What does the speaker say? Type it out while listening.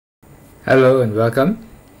Hello and welcome.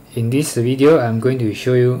 In this video, I'm going to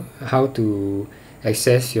show you how to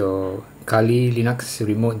access your Kali Linux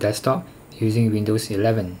remote desktop using Windows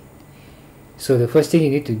 11. So the first thing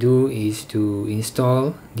you need to do is to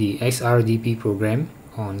install the XRDP program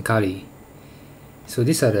on Kali. So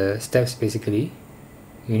these are the steps basically.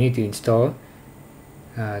 You need to install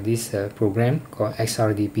this program called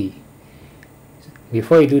XRDP.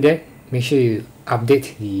 Before you do that, make sure you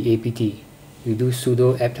update the apt. You do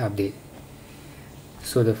sudo apt update.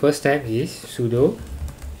 So the first step is sudo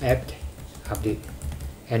apt update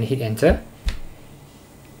and hit enter.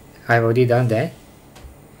 I've already done that.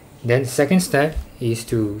 Then the second step is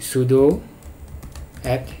to sudo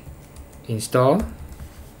apt install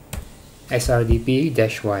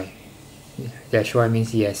xrdp-y. -y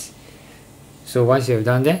means yes. So once you have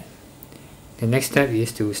done that, the next step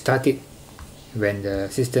is to start it when the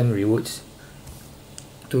system reboots.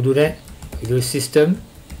 To do that, you do system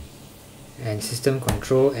and system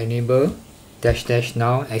control enable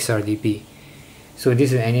 --now xrdp. So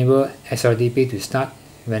this will enable xrdp to start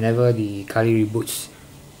whenever the Kali reboots.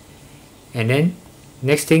 And then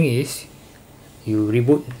next thing is you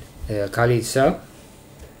reboot the Kali itself.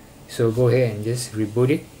 So go ahead and just reboot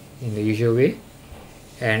it in the usual way.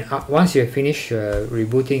 And once you have finished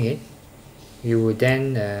rebooting it, you will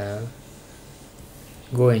then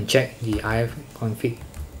go and check the ifconfig.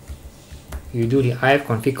 You do the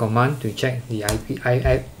ifconfig command to check the IP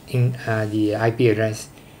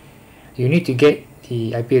address. You need to get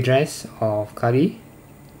the IP address of Kali.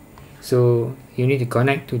 So you need to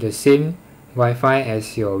connect to the same Wi-Fi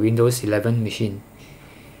as your Windows 11 machine.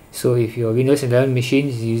 So if your Windows 11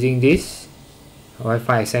 machine is using this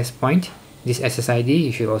Wi-Fi access point, this SSID,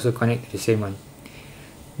 you should also connect to the same one.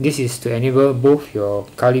 This is to enable both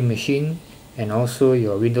your Kali machine and also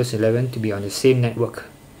your Windows 11 to be on the same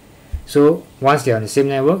network. So once they are on the same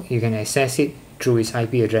network, you can access it through its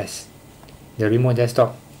IP address. The remote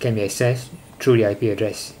desktop can be accessed through the IP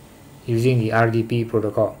address using the RDP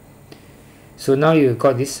protocol. So now you've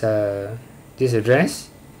got this address.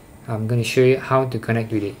 I'm going to show you how to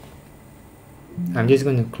connect with it. I'm just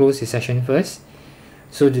going to close the session first.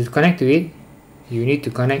 So to connect to it, you need to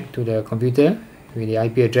connect to the computer with the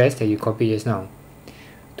IP address that you copied just now.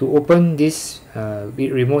 To open this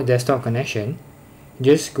remote desktop connection,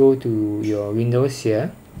 just go to your Windows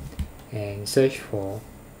here and search for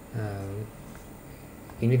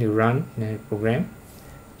you need to run the program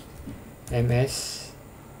MS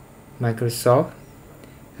Microsoft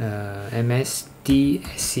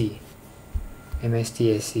MSTSC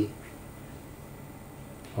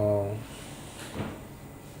or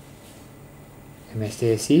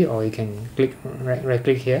MSTSC, or you can click right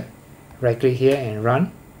click here and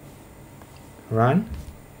run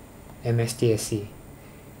MSTSC.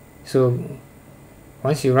 So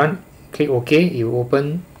once you run, click OK, you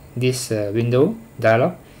open this window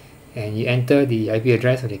dialog and you enter the IP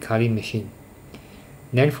address of the Kali machine.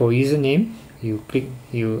 Then for username, you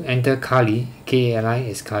enter Kali, K-A-L-I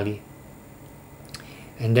as Kali,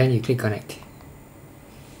 and then you click connect.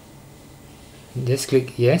 Just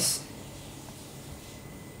click yes,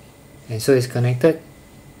 and so it's connected.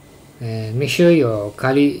 And make sure your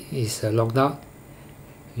Kali is logged out.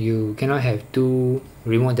 You cannot have two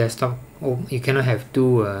remote desktop. You cannot have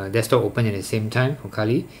two desktop open at the same time for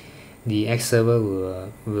Kali. The X server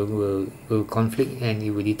will conflict and it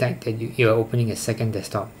will detect that you are opening a second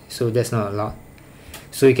desktop. So that's not allowed.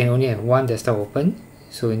 So you can only have one desktop open.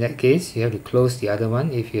 So in that case, you have to close the other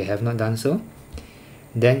one if you have not done so.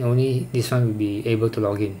 Then only this one will be able to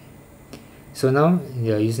log in. So now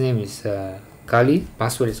your username is Kali,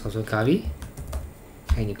 password is also Kali,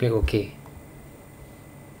 and you click OK.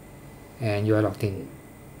 And you are logged in.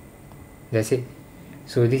 That's it.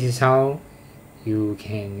 So this is how you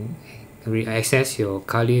can access your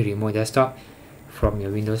Kali remote desktop from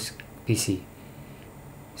your Windows PC.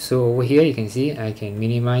 So over here you can see I can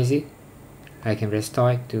minimize it, I can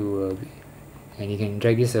restore it to and you can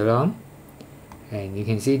drag this along, and you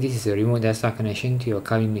can see this is a remote desktop connection to your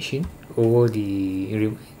Kali machine over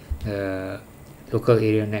the local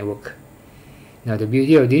area network. Now the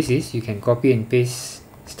beauty of this is you can copy and paste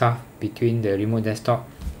stuff between the remote desktop,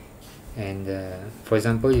 and for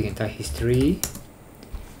example you can type history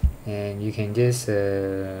and you can just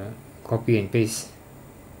copy and paste.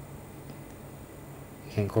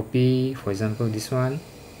 You can copy, for example, this one,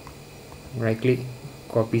 right click,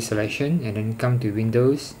 copy selection, and then come to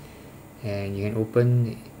Windows and you can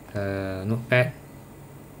open Notepad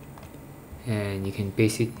and you can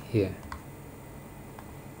paste it here.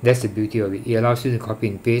 That's the beauty of it. It allows you to copy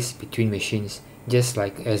and paste between machines, just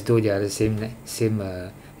like as though they are the same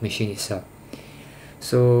machine itself.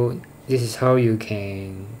 So this is how you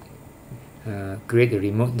can create a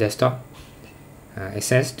remote desktop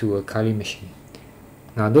access to a Kali machine.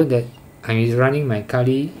 Now note that I'm running my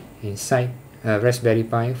Kali inside a Raspberry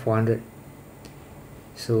Pi 400,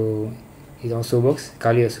 so it also works.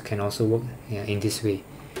 Kali can also work in this way.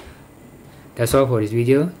 That's all for this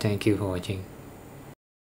video. Thank you for watching.